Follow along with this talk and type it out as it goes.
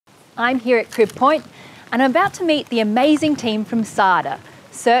I'm here at Crib Point and I'm about to meet the amazing team from SARDA,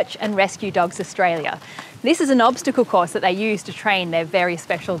 Search and Rescue Dogs Australia. This is an obstacle course that they use to train their very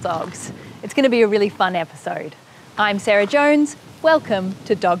special dogs. It's going to be a really fun episode. I'm Sarah Jones. Welcome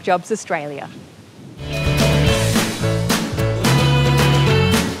to Dog Jobs Australia.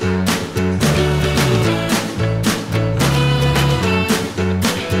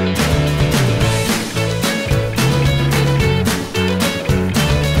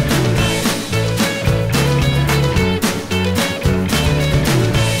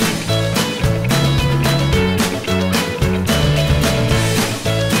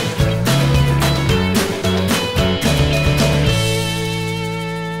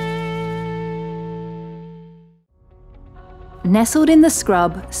 Nestled in the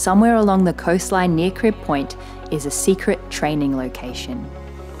scrub, somewhere along the coastline near Crib Point, is a secret training location.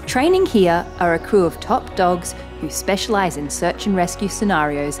 Training here are a crew of top dogs who specialise in search and rescue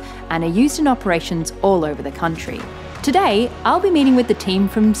scenarios and are used in operations all over the country. Today, I'll be meeting with the team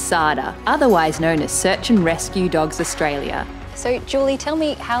from SARDA, otherwise known as Search and Rescue Dogs Australia. So, Julie, tell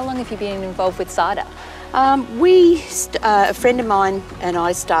me, how long have you been involved with SARDA? A friend of mine and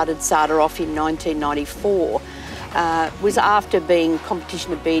I started SARDA off in 1994. Was after being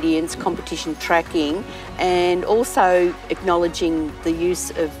competition obedience, competition tracking, and also acknowledging the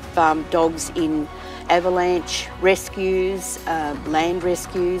use of dogs in avalanche rescues, land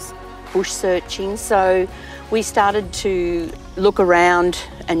rescues, bush searching. So we started to look around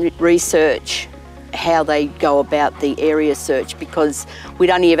and research how they go about the area search, because we'd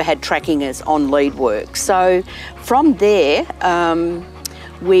only ever had tracking as on lead work. So from there,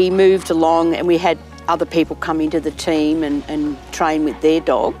 we moved along and we had other people come into the team and train with their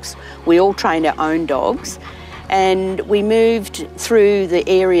dogs. We all trained our own dogs, and we moved through the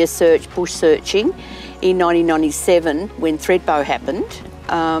area search, bush searching in 1997 when Thredbo happened.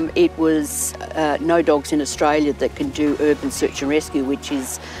 It was no dogs in Australia that can do urban search and rescue, which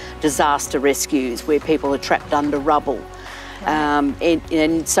is disaster rescues where people are trapped under rubble.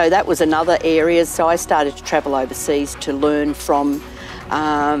 And so that was another area. So I started to travel overseas to learn from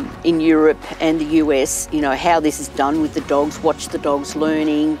in Europe and the US, you know, how this is done with the dogs, watch the dogs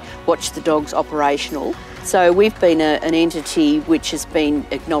learning, watch the dogs operational. So we've been an entity which has been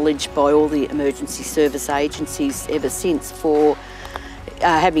acknowledged by all the emergency service agencies ever since for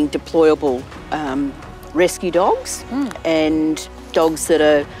having deployable rescue dogs and dogs that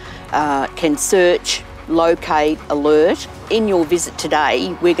are can search, locate, alert. In your visit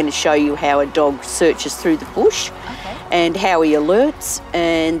today, we're going to show you how a dog searches through the bush. And how he alerts,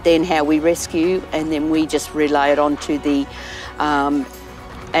 and then how we rescue, and then we just relay it on to the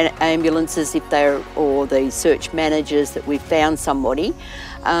ambulances if they're, or the search managers that we've found somebody.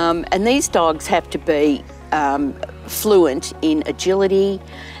 And these dogs have to be fluent in agility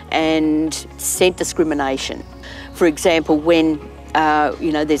and scent discrimination. For example, when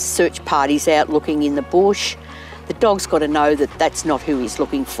there's search parties out looking in the bush, the dog's got to know that that's not who he's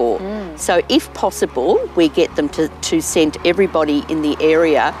looking for. So if possible, we get them to scent everybody in the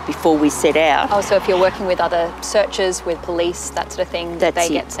area before we set out. Oh, so if you're working with other searchers, with police, that sort of thing, they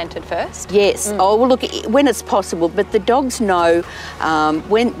get scented first? Yes. Oh, well, look, when it's possible, but the dogs know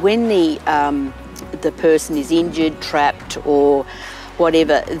when the person is injured, trapped or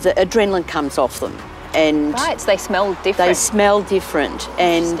whatever, the adrenaline comes off them. And right, so they smell different. They smell different,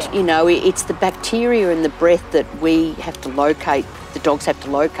 and you know, it's the bacteria in the breath that we have to locate, the dogs have to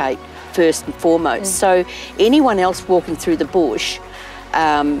locate first and foremost. So anyone else walking through the bush,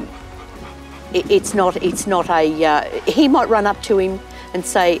 it's not a, he might run up to him and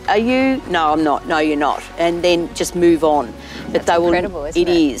say, "Are you?" "No, I'm not." "No, you're not," and then just move on. But that's incredible, isn't it?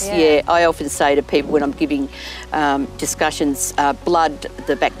 It is, yeah. I often say to people when I'm giving discussions,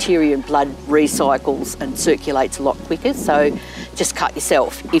 the bacteria in blood recycles and circulates a lot quicker. So just cut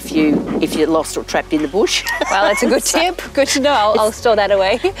yourself if you're lost or trapped in the bush. Well, that's a good tip. Good to know. I'll store that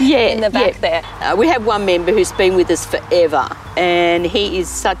away in the back there. We have one member who's been with us forever, and he is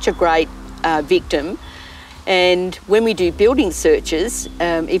such a great victim. And when we do building searches,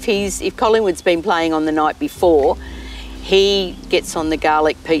 if Collingwood's been playing on the night before, he gets on the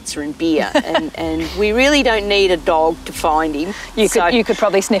garlic pizza and beer, and we really don't need a dog to find him. You could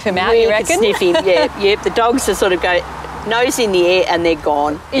probably sniff him out, you reckon? We could sniff him, yeah. The dogs just sort of go nose in the air and they're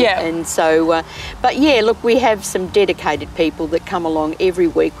gone. Yeah. And so, but yeah, look, we have some dedicated people that come along every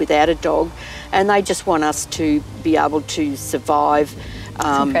week without a dog, and they just want us to be able to survive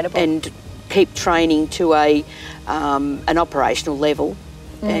and keep training to an operational level.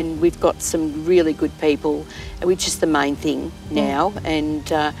 And we've got some really good people, which is the main thing now. And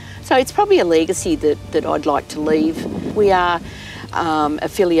so it's probably a legacy that I'd like to leave. We are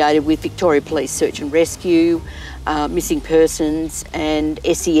affiliated with Victoria Police Search and Rescue, Missing Persons and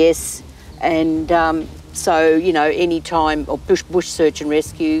SES, and so, you know, any time, or bush search and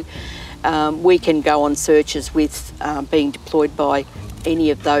rescue, we can go on searches with being deployed by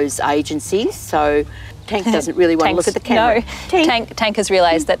any of those agencies. So Tank doesn't really want to look at the camera. No, Tank has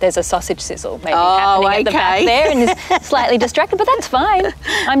realised that there's a sausage sizzle maybe happening at the back there and is slightly distracted, but that's fine.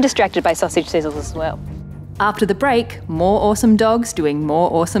 I'm distracted by sausage sizzles as well. After the break, more awesome dogs doing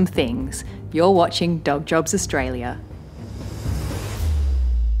more awesome things. You're watching Dog Jobs Australia.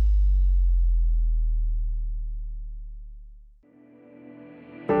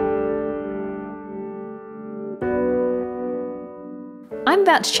 I'm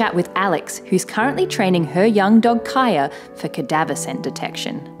about to chat with Alex, who's currently training her young dog Kaya for cadaver scent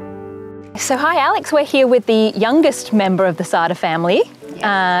detection. So hi Alex, we're here with the youngest member of the SARDA family.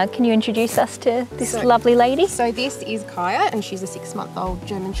 Can you introduce us to this lovely lady? So this is Kaya, and she's a 6-month-old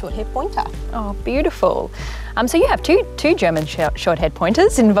German short-haired pointer. Oh, beautiful. So you have two German short-haired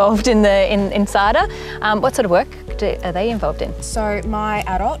pointers involved in SARDA. What sort of work are they involved in? So my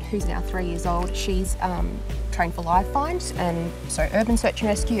adult, who's now 3 years old, she's trained for live find, and so urban search and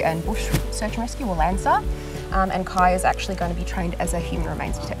rescue and bush search and rescue, or LANSA. And Kaya's actually going to be trained as a human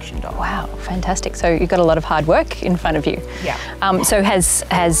remains detection dog. Wow, fantastic. So you've got a lot of hard work in front of you. Yeah. So has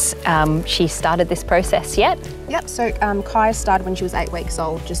she started this process yet? Yep, so Kaya started when she was 8 weeks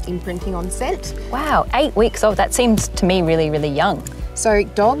old, just imprinting on scent. Wow, 8 weeks old. That seems to me really, really young. So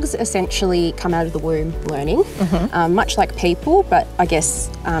dogs essentially come out of the womb learning, much like people, but I guess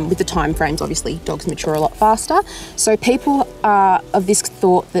with the time frames, obviously dogs mature a lot faster. So people are of this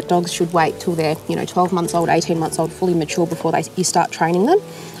thought that dogs should wait till they're 12 months old, 18 months old, fully mature before you start training them.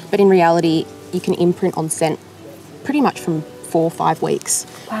 But in reality, you can imprint on scent pretty much from 4 or 5 weeks,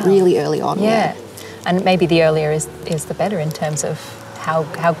 really early on. Yeah, and maybe the earlier is the better in terms of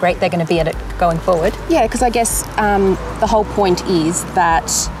how great they're going to be at it going forward. Yeah, because I guess the whole point is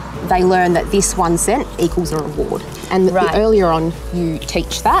that they learn that this one scent equals a reward. And the earlier on you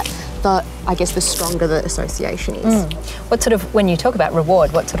teach that, I guess the stronger the association is. What sort of, when you talk about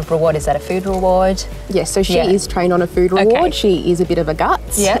reward, what sort of reward? Is that a food reward? Yeah, so she is trained on a food reward. Okay. She is a bit of a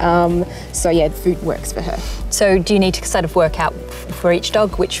guts. Yeah. So yeah, food works for her. So do you need to sort of work out for each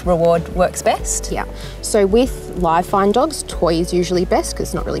dog which reward works best? Yeah. So with live find dogs, toy is usually best because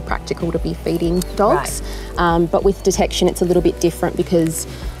it's not really practical to be feeding dogs. But with detection, it's a little bit different because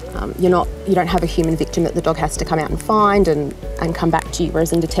you don't have a human victim that the dog has to come out and find and come back to you,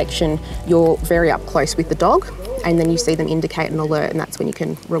 whereas in detection you're very up close with the dog and then you see them indicate an alert, and that's when you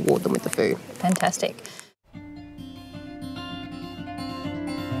can reward them with the food. Fantastic.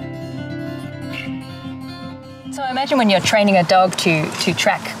 So I imagine when you're training a dog to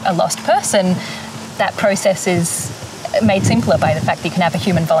track a lost person, that process is made simpler by the fact that you can have a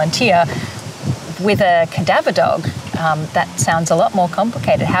human volunteer. With a cadaver dog, that sounds a lot more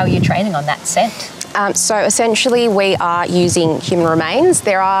complicated. How are you training on that scent? So essentially we are using human remains.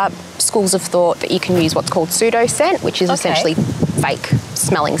 There are schools of thought that you can use what's called pseudo scent, which is essentially fake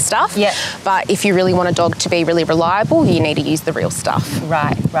smelling stuff. Yeah. But if you really want a dog to be really reliable, you need to use the real stuff.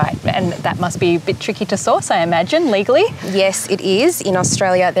 Right. And that must be a bit tricky to source, I imagine, legally? Yes, it is. In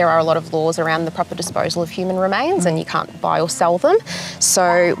Australia, there are a lot of laws around the proper disposal of human remains and you can't buy or sell them.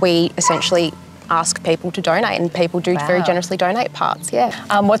 So we essentially ask people to donate, and people do very generously donate parts,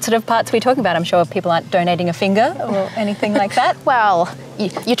 What sort of parts are we talking about? I'm sure people aren't donating a finger or anything like that. Well,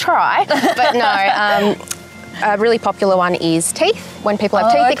 you try, but no. A really popular one is teeth. When people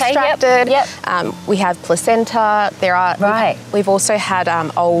have teeth extracted, we have placenta. We've also had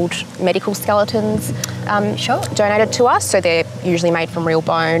old medical skeletons donated to us, so they're usually made from real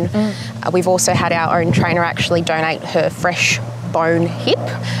bone. We've also had our own trainer actually donate her fresh bone hip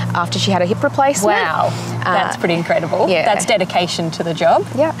after she had a hip replacement. Wow, that's pretty incredible. Yeah. That's dedication to the job.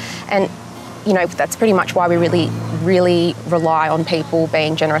 Yeah, and that's pretty much why we really rely on people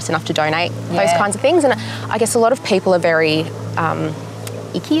being generous enough to donate those kinds of things. And I guess a lot of people are very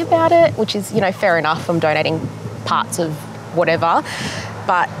icky about it, which is, fair enough. I'm donating parts of whatever,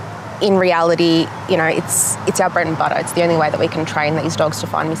 but in reality, it's our bread and butter. It's the only way that we can train these dogs to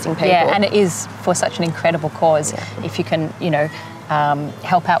find missing people. Yeah, and it is for such an incredible cause. If you can,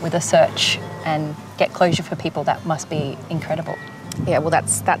 help out with a search and get closure for people, that must be incredible. Yeah, well,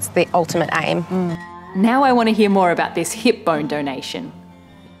 that's the ultimate aim. Now I want to hear more about this hip bone donation.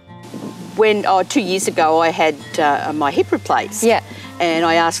 When 2 years ago I had my hip replaced, and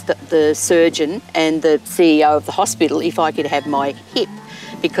I asked the surgeon and the CEO of the hospital if I could have my hip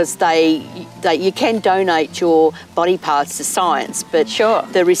because you can donate your body parts to science, but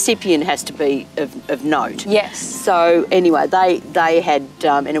the recipient has to be of note. Yes. So anyway, they had,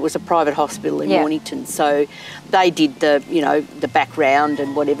 and it was a private hospital in Mornington, so they did the background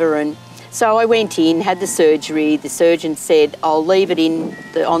and whatever, and so I went in, had the surgery. The surgeon said, I'll leave it in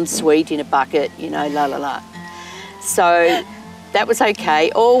the ensuite in a bucket, la la la. So that was okay.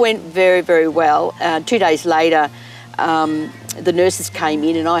 All went very, very well. 2 days later, the nurses came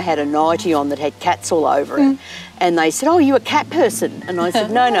in and I had a nightie on that had cats all over it. And they said, oh, you a cat person? And I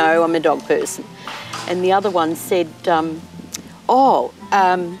said, no, I'm a dog person. And the other one said,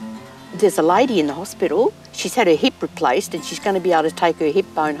 there's a lady in the hospital. She's had her hip replaced and she's going to be able to take her hip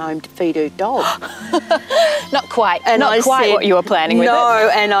bone home to feed her dog. Not quite what you were planning with it.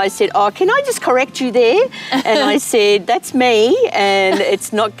 No, and I said, oh, can I just correct you there? And I said, that's me and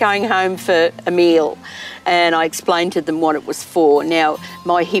it's not going home for a meal. And I explained to them what it was for. Now,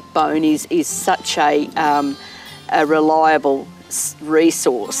 my hip bone is such a reliable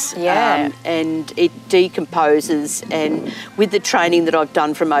resource, and it decomposes, and with the training that I've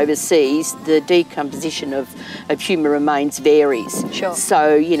done from overseas, the decomposition of human remains varies. Sure.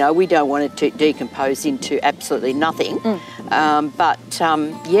 So, we don't want it to decompose into absolutely nothing.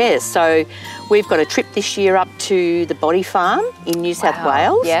 So we've got a trip this year up to the Body Farm in New South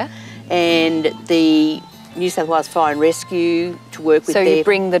Wales. Yeah. And the New South Wales Fire and Rescue to work with. So you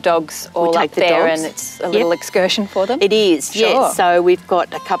bring the dogs all up there and it's a little excursion for them? It is, yes. So we've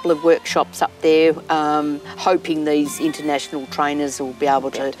got a couple of workshops up there, hoping these international trainers will be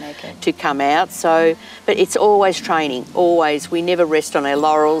able to come out. So, but it's always training, always. We never rest on our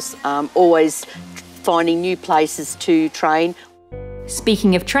laurels, always finding new places to train.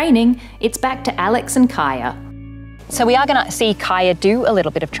 Speaking of training, it's back to Alex and Kaya. So we are going to see Kaya do a little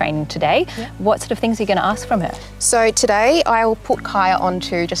bit of training today. What sort of things are you going to ask from her? So today I will put Kaya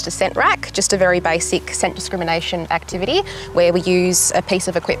onto just a scent rack, just a very basic scent discrimination activity where we use a piece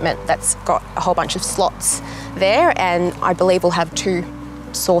of equipment that's got a whole bunch of slots there, and I believe we'll have 2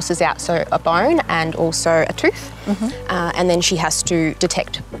 sources out, so a bone and also a tooth. And then she has to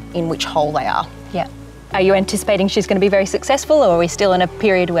detect in which hole they are. Yeah. Are you anticipating she's going to be very successful, or are we still in a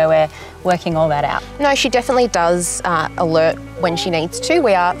period where we're working all that out? No, she definitely does alert when she needs to.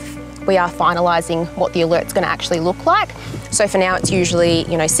 We are finalising what the alert's going to actually look like. So for now, it's usually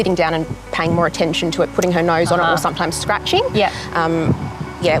sitting down and paying more attention to it, putting her nose on it, or sometimes scratching.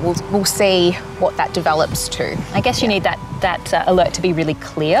 We'll see what that develops to. I guess you need that alert to be really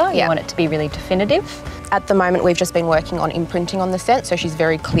clear. You want it to be really definitive. At the moment, we've just been working on imprinting on the scent, so she's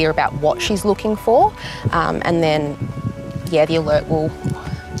very clear about what she's looking for, and then, the alert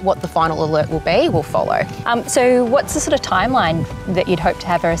what the final alert will follow. So what's the sort of timeline that you'd hope to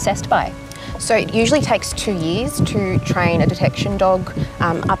have her assessed by? So it usually takes 2 years to train a detection dog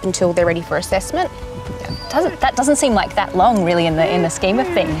up until they're ready for assessment. That doesn't seem like that long, really, in the scheme of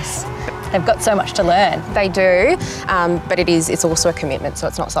things. They've got so much to learn. They do, but it's also a commitment, so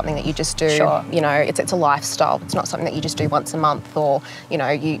it's not something that you just do. Sure. It's a lifestyle. It's not something that you just do once a month, or,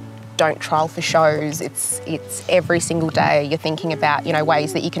 you don't trial for shows. It's every single day you're thinking about,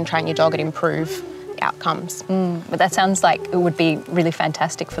 ways that you can train your dog and improve outcomes. But that sounds like it would be really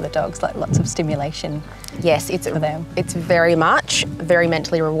fantastic for the dogs, like lots of stimulation. Yes, for them. It's very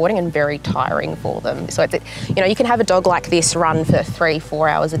mentally rewarding and very tiring for them. So you can have a dog like this run for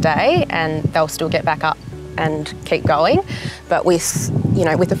 3-4 hours a day and they'll still get back up and keep going. But with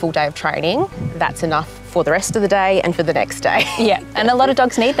a full day of training, that's enough for the rest of the day and for the next day. Yeah, and a lot of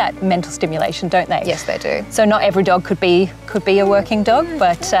dogs need that mental stimulation, don't they? Yes, they do. So not every dog could be a working dog,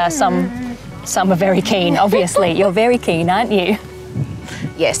 but some are very keen, obviously. You're very keen, aren't you?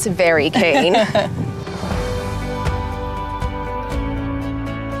 Yes, very keen.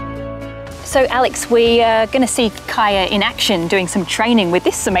 So Alex, we are going to see Kaya in action doing some training with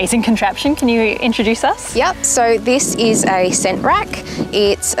this amazing contraption. Can you introduce us? Yep, so this is a scent rack.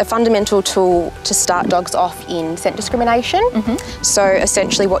 It's a fundamental tool to start dogs off in scent discrimination. So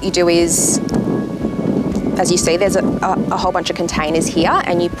essentially what you do is, as you see, there's a whole bunch of containers here,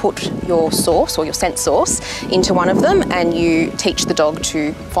 and you put your source or your scent source into one of them, and you teach the dog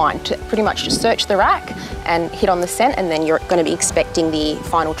to pretty much just search the rack and hit on the scent, and then you're going to be expecting the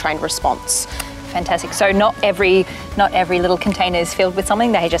final trained response. Fantastic. So not every little container is filled with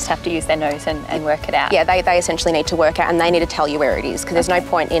something, they just have to use their nose and work it out. Yeah, they essentially need to work out, and they need to tell you where it is, because there's no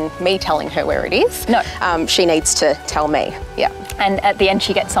point in me telling her where it is. No. She needs to tell me, yeah. And at the end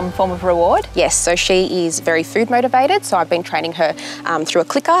she gets some form of reward? Yes, so she is very food motivated, so I've been training her through a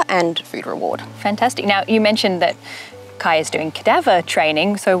clicker and food reward. Fantastic. Now you mentioned that Kai is doing cadaver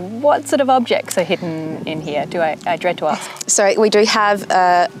training, so what sort of objects are hidden in here? I dread to ask. So we do have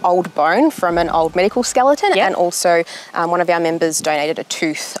an old bone from an old medical skeleton, and also one of our members donated a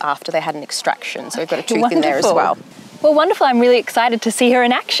tooth after they had an extraction, so we've got a tooth in there as well. Well, wonderful. I'm really excited to see her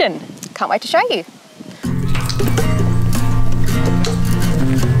in action. Can't wait to show you.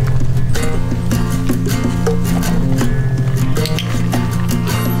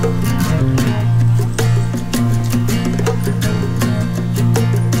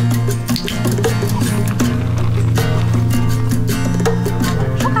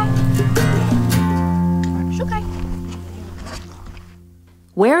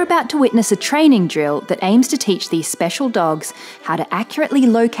 We're about to witness a training drill that aims to teach these special dogs how to accurately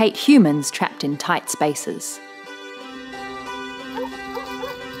locate humans trapped in tight spaces.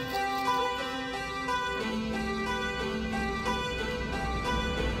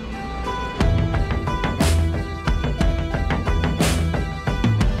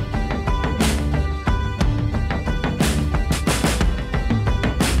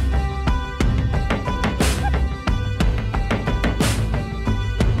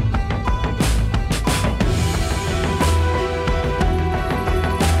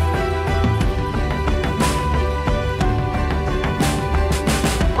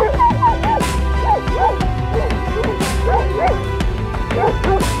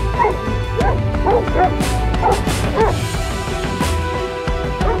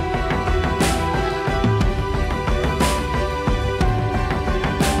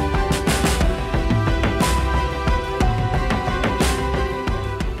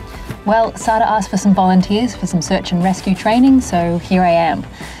 Well, SARDA asked for some volunteers for some search and rescue training, so here I am.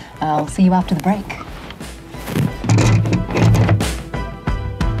 I'll see you after the break.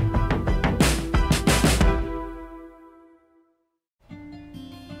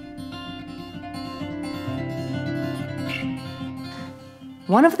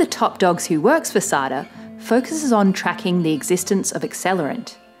 One of the top dogs who works for SARDA focuses on tracking the existence of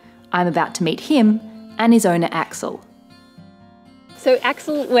accelerant. I'm about to meet him and his owner Axel. So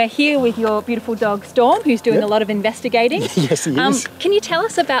Axel, we're here with your beautiful dog Storm, who's doing a lot of investigating. Yes, he is. Can you tell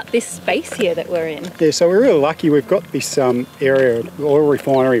us about this space here that we're in? Yeah, so we're really lucky. We've got this area, oil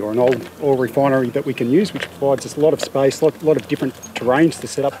refinery, or an old oil refinery that we can use, which provides us a lot of space, a lot of different terrains to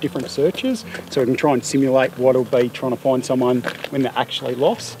set up different searches, so we can try and simulate what it'll be trying to find someone when they're actually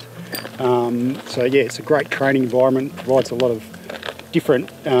lost. So yeah, it's a great training environment, provides a lot of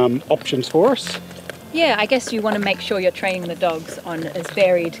different options for us. Yeah, I guess you want to make sure you're training the dogs on as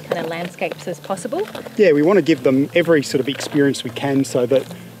varied kind of landscapes as possible. Yeah, we want to give them every sort of experience we can, so that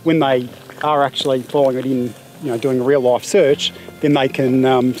when they are actually following it in, doing a real life search, then they can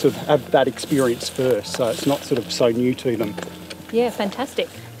sort of have that experience first, so it's not sort of so new to them. Yeah, fantastic.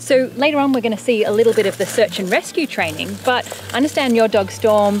 So later on we're going to see a little bit of the search and rescue training, but I understand your dog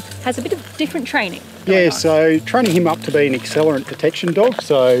Storm has a bit of different training. Yeah, so training him up to be an accelerant detection dog,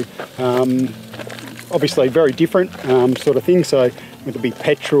 so obviously very different sort of thing, so whether it be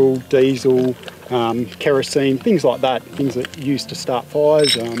petrol, diesel, kerosene, things like that, things that you use to start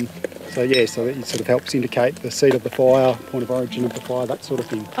fires. So yeah, so it sort of helps indicate the seat of the fire, point of origin of the fire, that sort of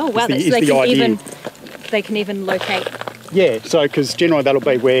thing. Oh wow, so they can even locate. Yeah, so because generally that'll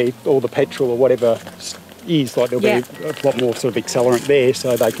be where all the petrol or whatever is, like there'll be a lot more sort of accelerant there,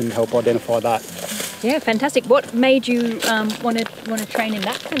 so they can help identify that. Yeah, fantastic. What made you want to train in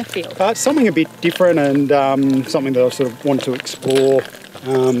that kind of field? It's something a bit different, and something that I sort of wanted to explore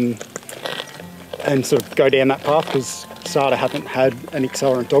and sort of go down that path, because SARDA haven't had an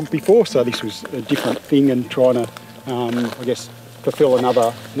accelerant dog before, so this was a different thing, and trying to, I guess, fulfil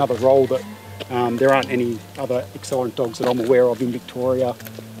another role that there aren't any other accelerant dogs that I'm aware of in Victoria.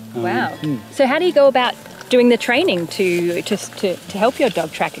 Wow. So how do you go about doing the training to help your dog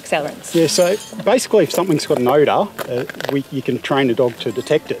track accelerants? Yeah, so basically if something's got an odour, you can train a dog to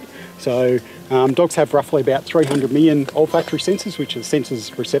detect it. So dogs have roughly about 300 million olfactory sensors, which are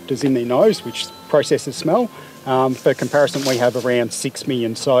sensors receptors in their nose, which processes smell. For comparison, we have around 6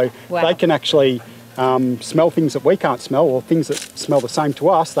 million. So they can actually smell things that we can't smell, or things that smell the same to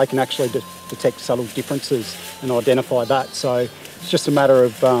us. They can actually detect subtle differences and identify that. So it's just a matter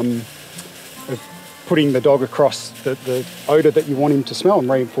of putting the dog across the odour that you want him to smell and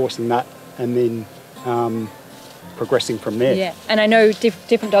reinforcing that, and then progressing from there. Yeah, and I know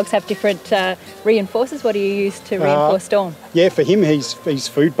different dogs have different reinforcers. What do you use to reinforce Storm? Yeah, for him he's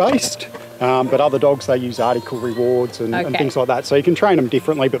food-based, but other dogs they use article rewards and things like that. So you can train them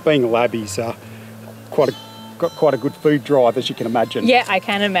differently, but being a lab, he's got quite a good food drive, as you can imagine. Yeah, I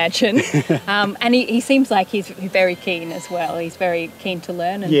can imagine. And he seems like he's very keen as well. He's very keen to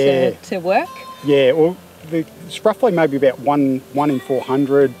learn and to work. Yeah, well, it's roughly maybe about one in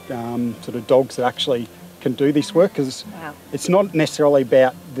 400 sort of dogs that actually can do this work, because it's not necessarily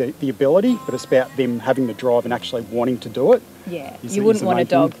about the ability, but it's about them having the drive and actually wanting to do it. Yeah, you wouldn't want a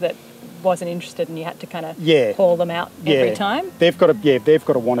dog that wasn't interested and you had to kind of haul them out every time. They've got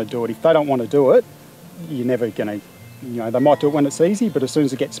to want to do it. If they don't want to do it, you're never going to, they might do it when it's easy, but as soon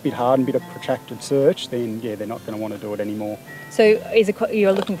as it gets a bit hard and a bit of protracted search, then they're not going to want to do it anymore. So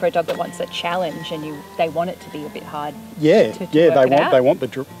you're looking for a dog that wants a challenge, and they want it to be a bit hard. They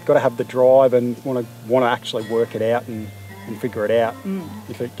got to have the drive and want to actually work it out and figure it out.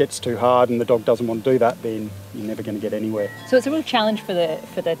 If it gets too hard and the dog doesn't want to do that, then you're never going to get anywhere. So it's a real challenge for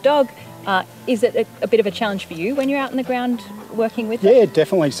the dog. Is it a bit of a challenge for you when you're out on the ground working with it? Yeah,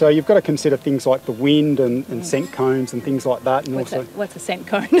 definitely. So you've got to consider things like the wind and scent cones and things like that. And what's a scent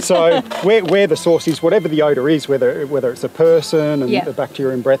cone? So where the source is, whatever the odour is, whether it's a person and the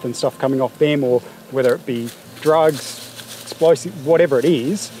bacteria and breath and stuff coming off them, or whether it be drugs, explosives, whatever it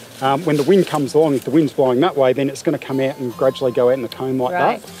is, when the wind comes along, if the wind's blowing that way, then it's going to come out and gradually go out in a cone like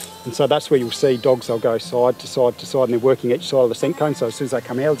that. And so that's where you'll see dogs, they'll go side to side to side, and they're working each side of the scent cone. So as soon as they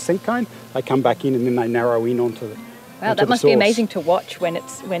come out of the scent cone, they come back in and then they narrow in onto the Wow, that must be amazing to watch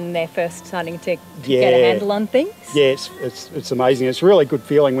when they're first starting to get a handle on things. Yeah, it's amazing. It's a really good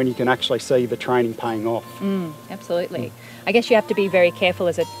feeling when you can actually see the training paying off. Absolutely. I guess you have to be very careful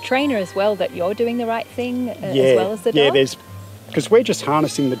as a trainer as well that you're doing the right thing as well as the dog. Yeah, because we're just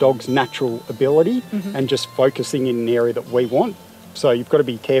harnessing the dog's natural ability and just focusing in an area that we want. So you've got to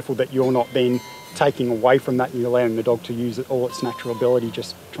be careful that you're not then taking away from that and you're allowing the dog to use all its natural ability,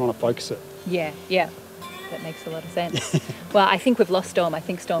 just trying to focus it. Yeah. That makes a lot of sense. Well, I think we've lost Storm. I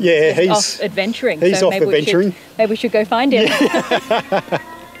think Storm is off adventuring. He's off adventuring. Maybe we should go find him.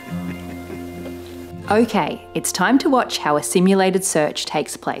 Okay, it's time to watch how a simulated search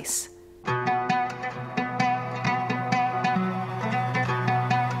takes place.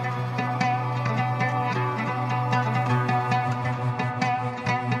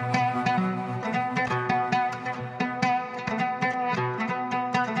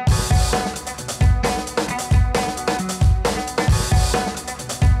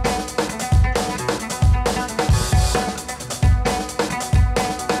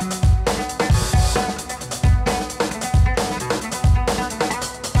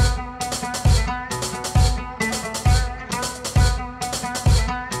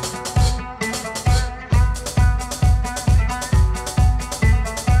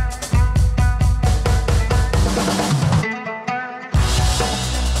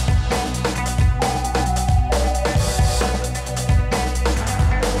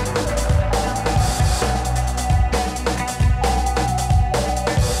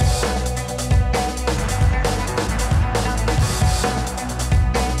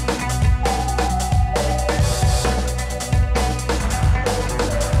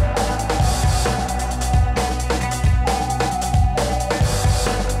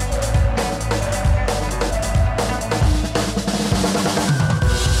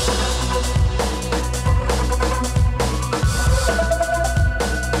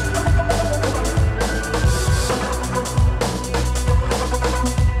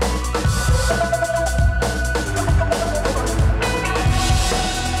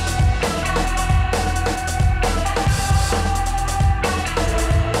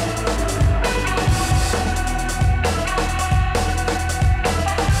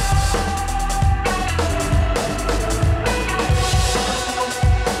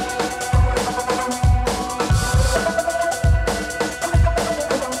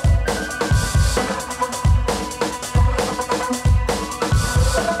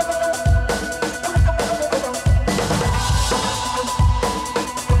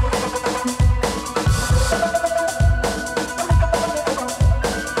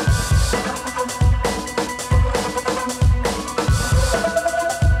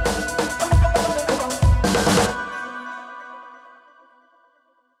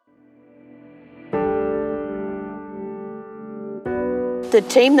 The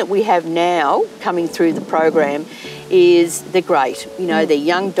team that we have now coming through the program they're great. You know, they're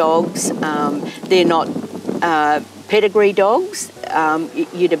young dogs. They're not pedigree dogs.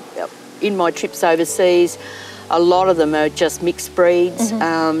 In my trips overseas, a lot of them are just mixed breeds.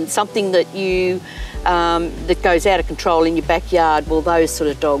 Something that that goes out of control in your backyard. Well, those sort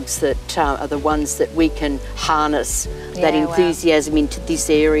of dogs that are the ones that we can harness that enthusiasm into this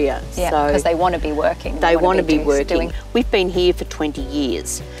area. Yeah, because they want to be working. They want to be working. We've been here for 20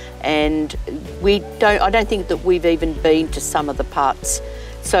 years, and I don't think that we've even been to some of the parts.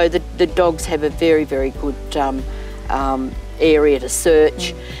 So the dogs have a very, very good area to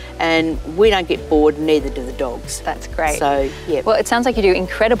search. and we don't get bored, neither do the dogs. That's great. So, yeah. Well, it sounds like you do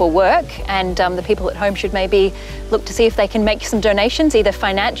incredible work, and the people at home should maybe look to see if they can make some donations, either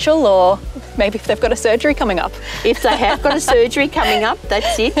financial or maybe if they've got a surgery coming up. If they have got a surgery coming up,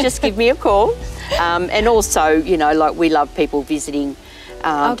 that's it, just give me a call. And also, you know, like we love people visiting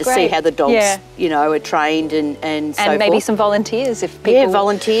to see how the dogs, you know, are trained and so forth. And maybe some volunteers if people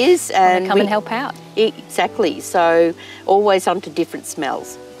volunteers and come and help out. Exactly. So always onto different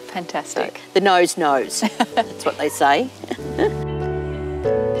smells. Fantastic. So the nose knows. That's what they say.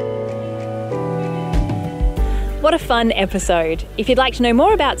 What a fun episode. If you'd like to know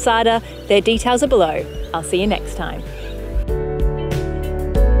more about SARDA, their details are below. I'll see you next time.